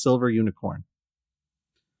have a silver unicorn.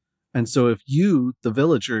 And so if you, the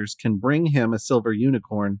villagers, can bring him a silver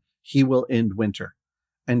unicorn, he will end winter.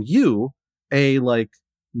 And you, a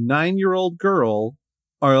 9-year-old girl,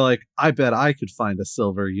 are like, I bet I could find a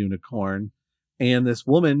silver unicorn. And this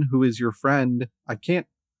woman who is your friend,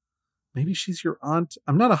 maybe she's your aunt.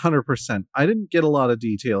 I'm not 100%. I didn't get a lot of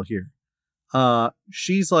detail here.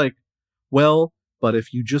 She's like, well, but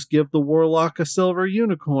if you just give the warlock a silver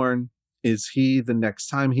unicorn, is he, the next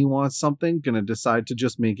time he wants something, going to decide to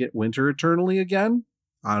just make it winter eternally again?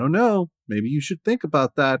 I don't know. Maybe you should think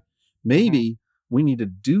about that. Maybe we need to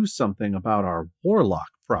do something about our warlock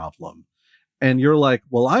problem. And you're like,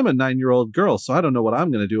 well, I'm a 9-year-old girl, so I don't know what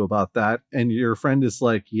I'm going to do about that. And your friend is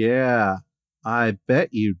like, yeah, I bet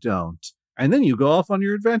you don't. And then you go off on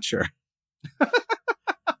your adventure.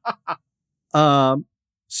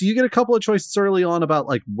 So you get a couple of choices early on about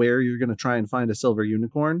like where you're going to try and find a silver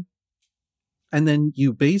unicorn. And then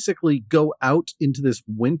you basically go out into this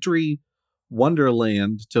wintry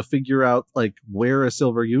wonderland to figure out like where a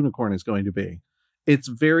silver unicorn is going to be. It's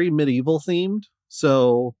very medieval themed.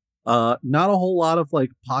 So not a whole lot of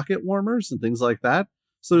like pocket warmers and things like that.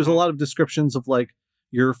 So there's a lot of descriptions of like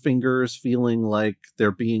your fingers feeling like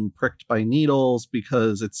they're being pricked by needles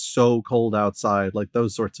because it's so cold outside, like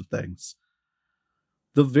those sorts of things.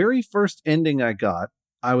 The very first ending I got,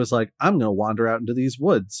 I was like, I'm going to wander out into these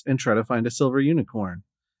woods and try to find a silver unicorn.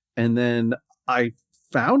 And then I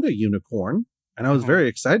found a unicorn and I was very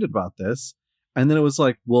excited about this. And then it was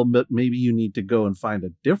like, well, but maybe you need to go and find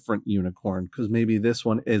a different unicorn because maybe this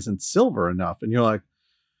one isn't silver enough. And you're like,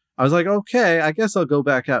 I was like, okay, I guess I'll go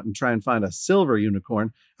back out and try and find a silver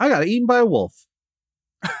unicorn. I got eaten by a wolf.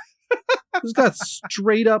 Just got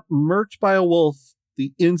straight up murked by a wolf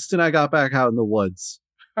the instant I got back out in the woods.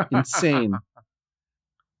 Insane.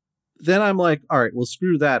 Then I'm like, all right, well,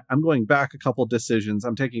 screw that. I'm going back a couple decisions.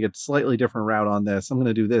 I'm taking a slightly different route on this. I'm going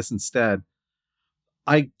to do this instead.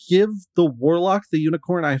 I give the warlock the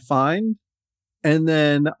unicorn I find, and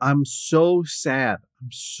then I'm so sad. I'm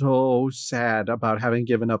so sad about having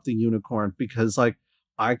given up the unicorn because, like,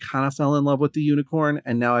 I kind of fell in love with the unicorn,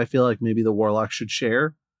 and now I feel like maybe the warlock should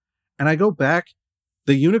share. And I go back,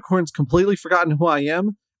 the unicorn's completely forgotten who I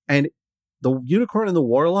am, and the unicorn and the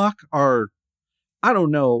warlock are, I don't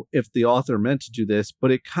know if the author meant to do this, but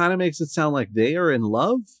it kind of makes it sound like they are in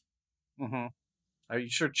love. Mm-hmm. Are you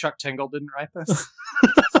sure Chuck Tingle didn't write this?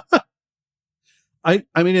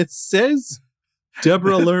 I mean, it says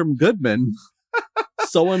Deborah Lerm Goodman.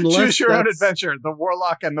 So unless choose your own adventure, the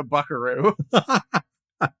warlock and the buckaroo.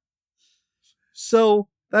 So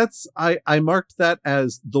that's, I marked that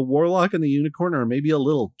as the warlock and the unicorn are maybe a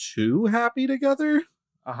little too happy together.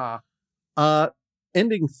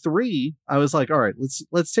 Ending 3, I was like, all right,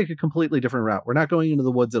 let's take a completely different route. We're not going into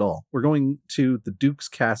the woods at all. We're going to the Duke's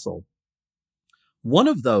castle. One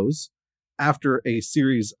of those, after a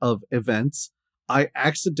series of events, I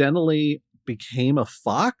accidentally became a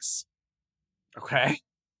fox. Okay.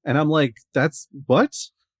 And I'm like, that's what?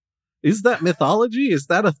 Is that mythology? Is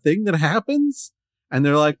that a thing that happens? And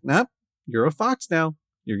they're like, nope, you're a fox now.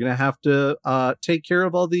 You're going to have to take care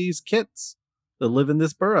of all these kits that live in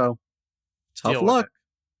this burrow. Tough luck.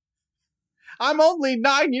 I'm only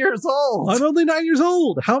 9 years old.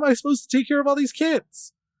 How am I supposed to take care of all these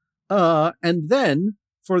kids? And then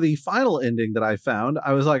for the final ending that I found,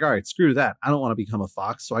 I was like, all right, screw that. I don't want to become a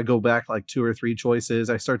fox. So I go back like 2 or 3 choices.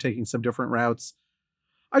 I start taking some different routes.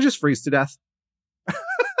 I just freeze to death.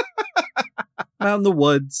 Out in the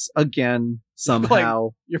woods again, somehow.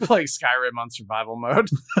 You're playing Skyrim on survival mode.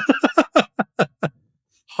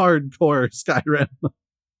 Hardcore Skyrim.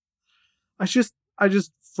 I just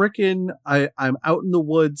frickin' I'm out in the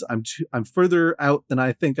woods. I'm further out than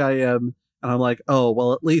I think I am. And I'm like, oh,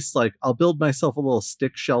 well, at least like I'll build myself a little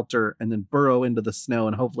stick shelter and then burrow into the snow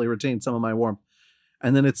and hopefully retain some of my warmth.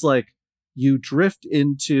 And then it's like you drift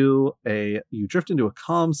into a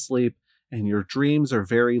calm sleep and your dreams are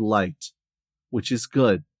very light, which is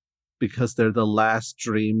good because they're the last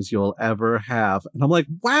dreams you'll ever have. And I'm like,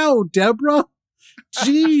 wow, Deborah,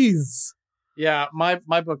 jeez. Yeah, my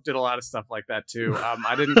book did a lot of stuff like that too.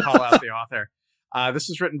 I didn't call out the author. This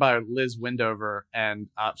was written by Liz Windover, and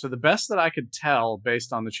so the best that I could tell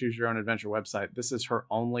based on the Choose Your Own Adventure website, this is her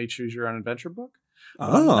only Choose Your Own Adventure book.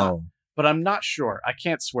 But I'm not sure. I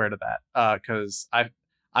can't swear to that because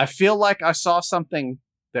I feel like I saw something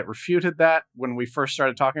that refuted that when we first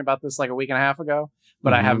started talking about this like a week and a half ago,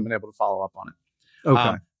 but I haven't been able to follow up on it.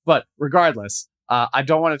 Okay. But regardless, I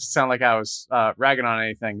don't want it to sound like I was ragging on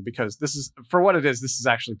anything because this is, for what it is, this is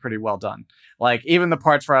actually pretty well done. Like even the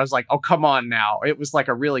parts where I was like, oh, come on now. It was like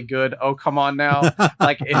a really good, oh, come on now.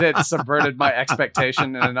 Like it had subverted my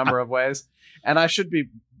expectation in a number of ways. And I should be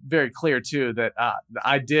very clear too that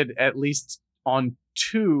I did at least on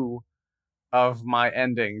 2 of my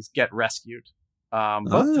endings get rescued.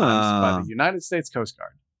 both times by the United States Coast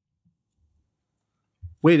Guard.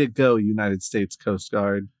 Way to go, United States Coast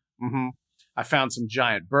Guard. Mm-hmm. I found some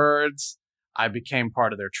giant birds. I became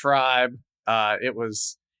part of their tribe. It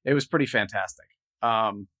was pretty fantastic.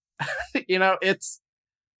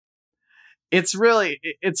 It's really,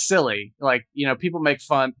 it's silly. Like, people make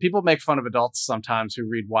fun of adults sometimes who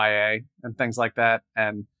read YA and things like that.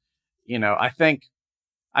 And, I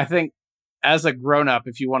think as a grown-up,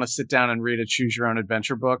 if you want to sit down and read a choose your own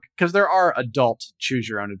adventure book, because there are adult choose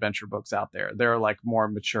your own adventure books out there. There are like more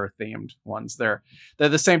mature themed ones. They're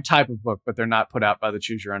the same type of book, but they're not put out by the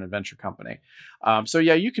choose your own adventure company. So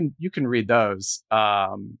yeah, you can read those.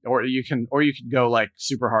 Or you can go like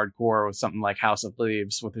super hardcore with something like House of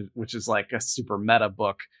Leaves, which is like a super meta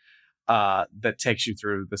book that takes you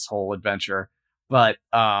through this whole adventure. But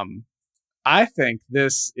I think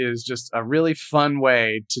this is just a really fun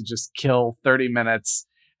way to just kill 30 minutes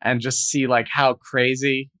and just see like how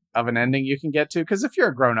crazy of an ending you can get to. Because if you're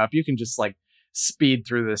a grown up, you can just like speed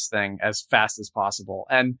through this thing as fast as possible.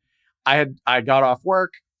 And I got off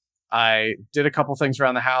work, I did a couple things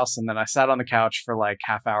around the house, and then I sat on the couch for like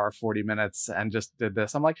half hour, 40 minutes and just did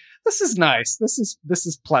this. I'm like, this is nice. This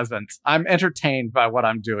is pleasant. I'm entertained by what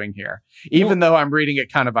I'm doing here, even though I'm reading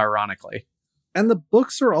it kind of ironically. And the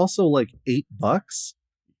books are also like $8.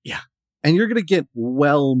 Yeah. And you're going to get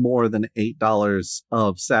well more than $8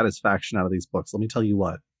 of satisfaction out of these books. Let me tell you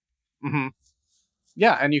what. Mm-hmm.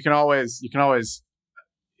 Yeah. And you can always, if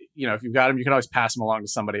you've got them, you can always pass them along to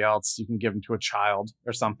somebody else. You can give them to a child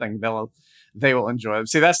or something. They will enjoy them.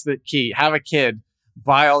 See, that's the key. Have a kid,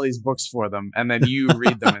 buy all these books for them, and then you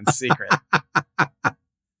read them in secret.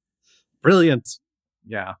 Brilliant.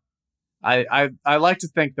 Yeah. I like to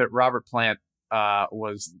think that Robert Plant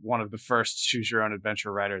was one of the first choose your own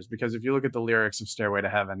adventure writers, because if you look at the lyrics of Stairway to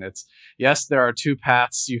Heaven, it's, yes, there are two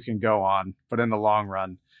paths you can go on, but in the long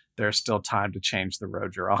run, there's still time to change the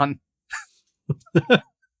road you're on.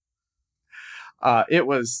 It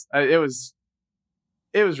was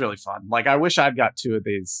really fun. Like, I wish I'd got 2 of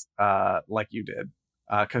these, like you did.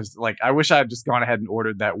 Cause like, I wish I had just gone ahead and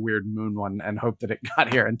ordered that weird moon one and hoped that it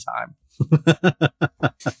got here in time.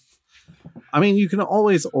 I mean, you can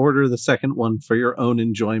always order the second one for your own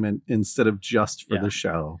enjoyment instead of just for the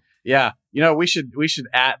show. Yeah. We should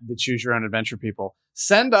at the choose your own adventure people,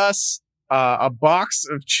 send us a box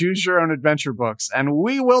of choose your own adventure books and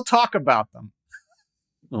we will talk about them.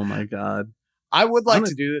 Oh my God. I would like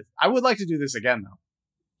to do this. I would like to do this again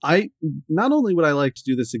though. Not only would I like to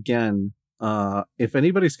do this again, if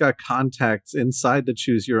anybody's got contacts inside the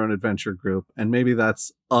choose your own adventure group, and maybe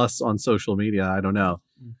that's us on social media, I don't know.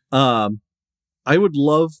 I would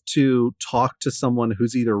love to talk to someone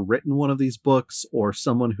who's either written one of these books or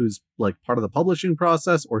someone who's like part of the publishing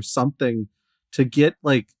process or something, to get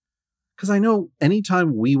like, because I know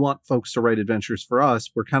anytime we want folks to write adventures for us,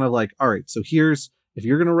 we're kind of like, all right, so if you're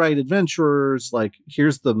going to write adventurers, like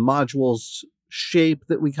here's the modules shape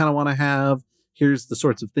that we kind of want to have. Here's the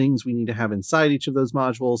sorts of things we need to have inside each of those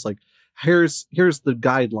modules. Like here's the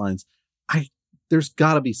guidelines. There's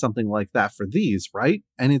got to be something like that for these, right?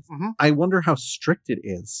 And it's, I wonder how strict it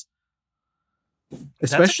is,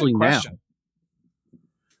 especially now.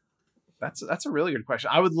 That's a really good question.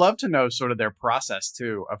 I would love to know sort of their process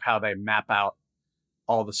too, of how they map out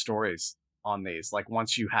all the stories on these. Like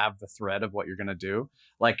once you have the thread of what you're going to do,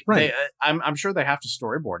 like right. I'm sure they have to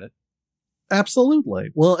storyboard it. Absolutely.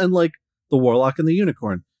 Well, and like the Warlock and the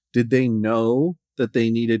Unicorn, did they know that they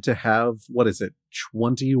needed to have,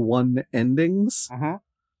 21 endings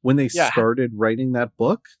when they started writing that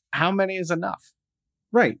book? How many is enough?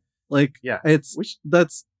 Right. Like, that's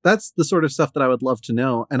the sort of stuff that I would love to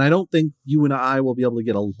know. And I don't think you and I will be able to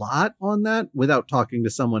get a lot on that without talking to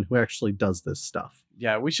someone who actually does this stuff.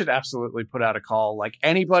 Yeah, we should absolutely put out a call. Like,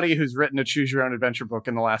 anybody who's written a choose your own adventure book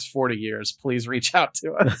in the last 40 years, please reach out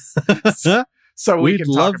to us. So we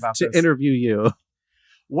can talk about this. We'd love to interview you.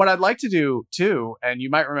 What I'd like to do too, and you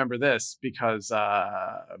might remember this because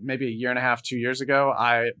maybe a year and a half, 2 years ago,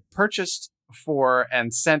 I purchased for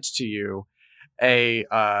and sent to you a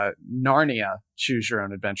Narnia choose your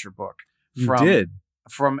own adventure book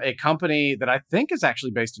from a company that I think is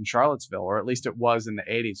actually based in Charlottesville, or at least it was in the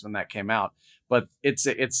 80s when that came out. But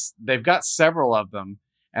they've got several of them,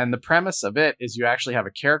 and the premise of it is you actually have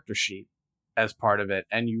a character sheet as part of it,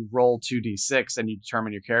 and you roll 2d6 and you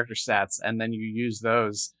determine your character stats, and then you use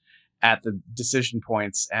those at the decision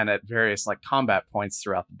points and at various like combat points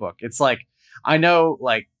throughout the book. It's like, I know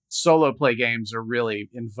like solo play games are really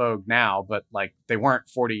in vogue now, but like they weren't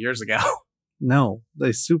 40 years ago. No,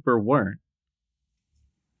 they super weren't.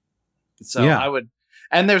 So yeah.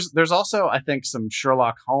 And there's also, I think, some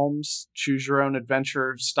Sherlock Holmes choose your own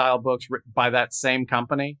adventure style books written by that same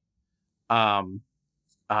company.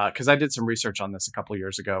 Because I did some research on this a couple of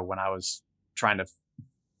years ago when I was trying to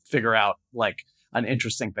figure out like an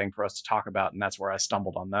interesting thing for us to talk about, and that's where I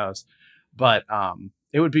stumbled on those. But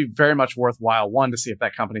it would be very much worthwhile, one, to see if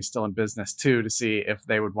that company's still in business, two, to see if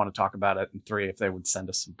they would want to talk about it, and three, if they would send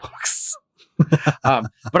us some books.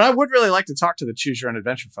 But I would really like to talk to the Choose Your Own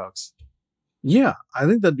Adventure folks. Yeah, I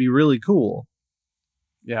think that'd be really cool.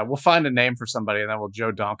 Yeah, we'll find a name for somebody, and then we'll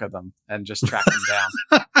Joe Donka them and just track them down.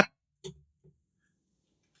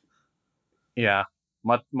 Yeah,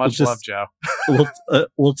 much love, Joe.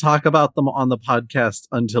 We'll talk about them on the podcast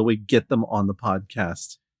until we get them on the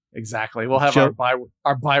podcast. Exactly. We'll have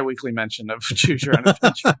our bi-weekly mention of Choose Your Own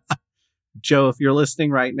Adventure. Joe, if you're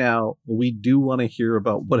listening right now, we do want to hear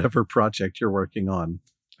about whatever project you're working on.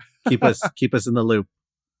 Keep us in the loop.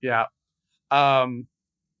 Yeah.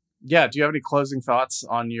 Yeah. Do you have any closing thoughts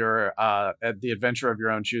on your the adventure of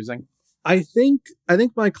your own choosing? I think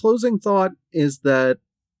my closing thought is that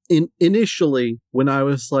initially when I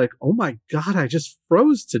was like, oh my God, I just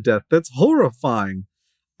froze to death. That's horrifying.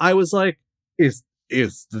 I was like, is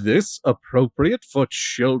this appropriate for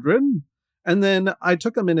children? And then I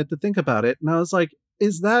took a minute to think about it, and I was like,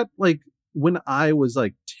 is that like when I was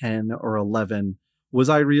like 10 or 11, was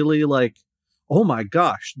I really like, oh my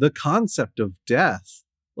gosh, the concept of death,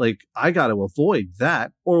 like I got to avoid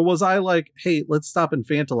that? Or was I like, hey, let's stop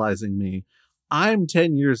infantilizing me. I'm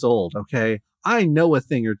 10 years old. Okay. I know a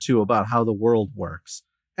thing or two about how the world works.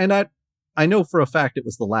 And I know for a fact it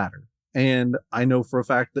was the latter. And I know for a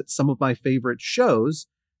fact that some of my favorite shows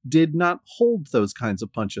did not hold those kinds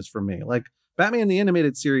of punches for me. Like Batman the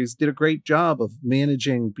Animated Series did a great job of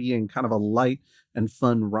managing being kind of a light and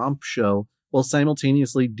fun romp show while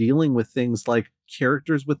simultaneously dealing with things like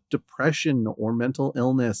characters with depression or mental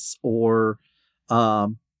illness, or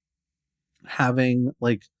having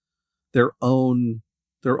like their own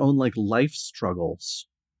like life struggles.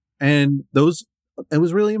 And it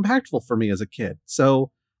was really impactful for me as a kid.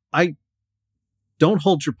 So I don't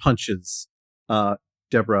hold your punches,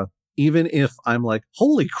 Deborah, even if I'm like,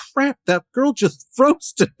 holy crap, that girl just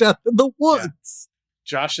froze to death in the woods.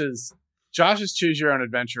 Yeah. Josh's Choose Your Own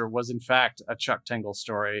Adventure was in fact a Chuck Tingle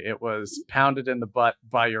story. It was pounded in the butt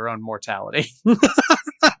by your own mortality.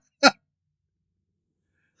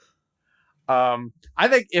 I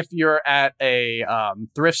think if you're at a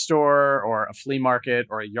thrift store or a flea market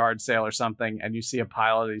or a yard sale or something, and you see a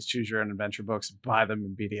pile of these Choose Your Own Adventure books, buy them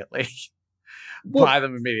immediately. Buy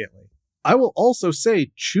them immediately. I will also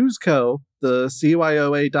say ChooseCo, the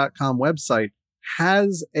CYOA.com website,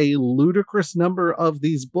 has a ludicrous number of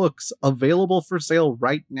these books available for sale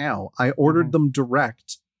right now. I ordered them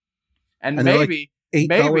direct. And maybe like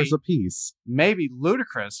 $8 a piece. Maybe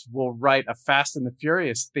Ludacris will write a Fast and the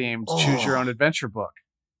Furious themed Choose Your Own Adventure book.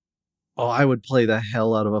 Oh, I would play the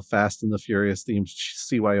hell out of a Fast and the Furious themed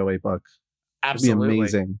CYOA book. Absolutely. It'd be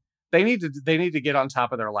amazing. They need to get on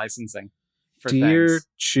top of their licensing. Dear things.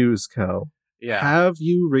 ChooseCo, have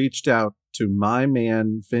you reached out to my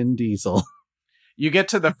man Vin Diesel? You get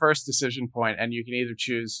to the first decision point, and you can either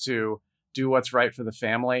choose to do what's right for the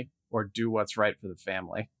family or do what's right for the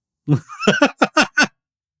family.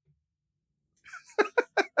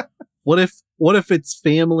 What if it's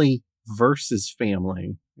family versus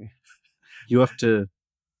family? You have to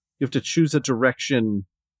choose a direction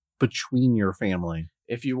between your family.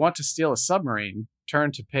 If you want to steal a submarine,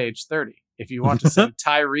 turn to page 30. If you want to send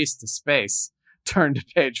Tyrese to space, turn to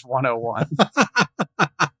page 101.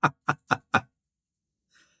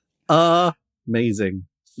 Amazing.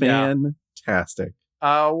 Fantastic.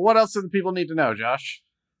 What else do the people need to know, Josh?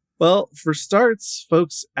 Well, for starts,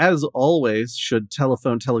 folks, as always, should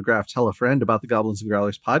telephone, telegraph, tell a friend about the Goblins and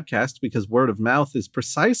Growlers podcast, because word of mouth is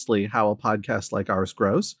precisely how a podcast like ours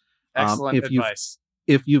grows. Excellent advice.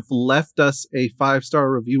 If you've left us a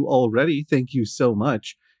 5-star review already, thank you so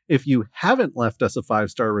much. If you haven't left us a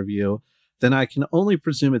 5-star review, then I can only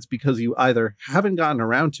presume it's because you either haven't gotten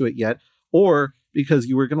around to it yet, or because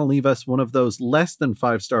you were going to leave us one of those less than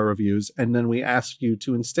 5-star reviews, and then we asked you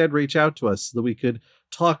to instead reach out to us so that we could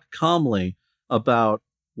talk calmly about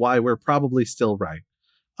why we're probably still right.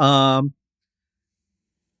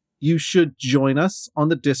 You should join us on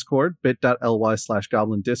the Discord,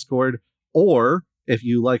 bit.ly/goblin discord, or if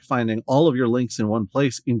you like finding all of your links in one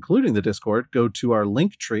place, including the Discord, go to our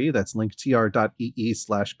link tree. That's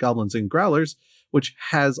linktr.ee/goblins and growlers, which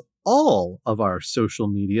has all of our social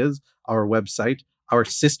medias, our website, our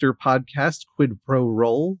sister podcast, Quid Pro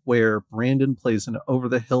Roll, where Brandon plays an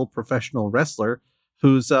over-the-hill professional wrestler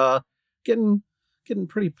who's getting getting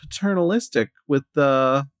pretty paternalistic with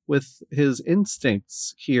his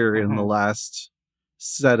instincts here in the last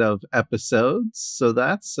set of episodes. So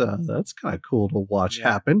that's kind of cool to watch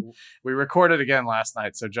happen. We recorded again last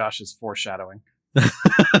night, so Josh is foreshadowing.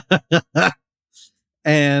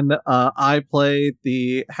 And I played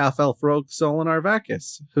the half-elf rogue Solinar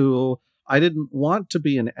Vacus, who I didn't want to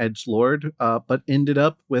be an edgelord, but ended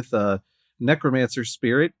up with a necromancer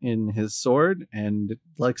spirit in his sword and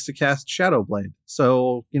likes to cast Shadowblade.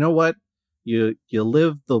 So you know what? You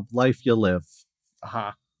live the life you live.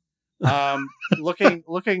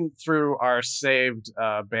 Looking through our saved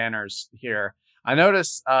banners here, I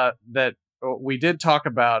noticed that we did talk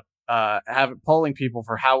about polling people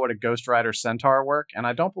for how would a Ghost Rider Centaur work, and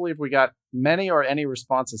I don't believe we got many or any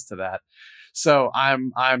responses to that. So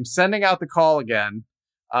I'm sending out the call again.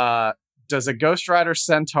 Does a Ghost Rider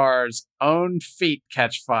Centaur's own feet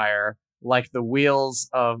catch fire like the wheels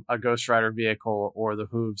of a Ghost Rider vehicle or the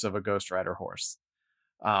hooves of a Ghost Rider horse?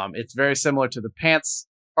 It's very similar to the pants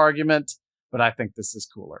argument, but I think this is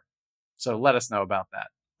cooler. So let us know about that.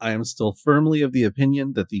 I am still firmly of the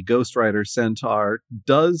opinion that the Ghost Rider Centaur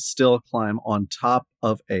does still climb on top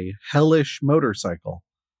of a hellish motorcycle.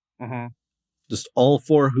 Just all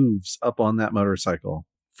four hooves up on that motorcycle.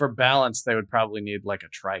 For balance, they would probably need like a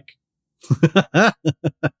trike.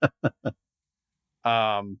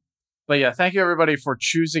 But yeah, thank you everybody for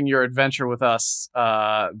choosing your adventure with us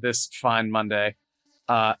this fine Monday.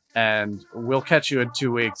 And we'll catch you in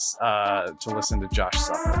 2 weeks to listen to Josh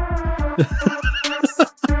suffer.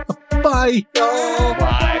 Bye, y'all.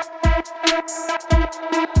 Bye.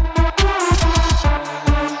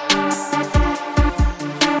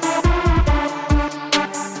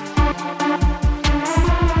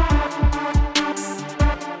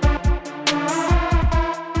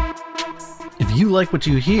 If you like what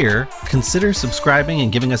you hear, consider subscribing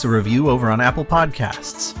and giving us a review over on Apple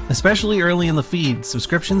Podcasts. Especially early in the feed,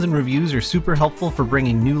 subscriptions and reviews are super helpful for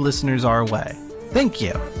bringing new listeners our way. Thank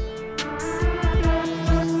you.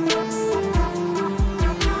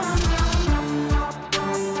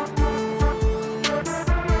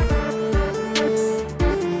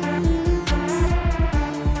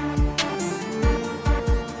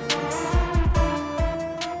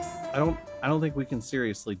 I don't think we can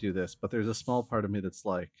seriously do this, but there's a small part of me that's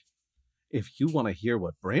like, if you want to hear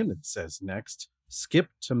what Brandon says next, skip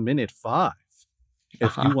to minute 5.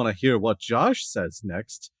 If you want to hear what Josh says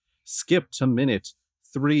next, skip to minute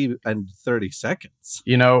 3 and 30 seconds.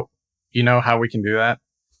 You know how we can do that?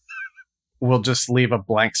 We'll just leave a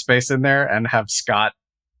blank space in there and have Scott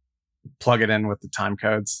plug it in with the time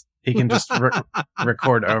codes. He can just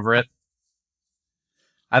record over it.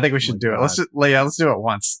 I think we should do it. Let's do it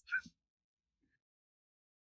once.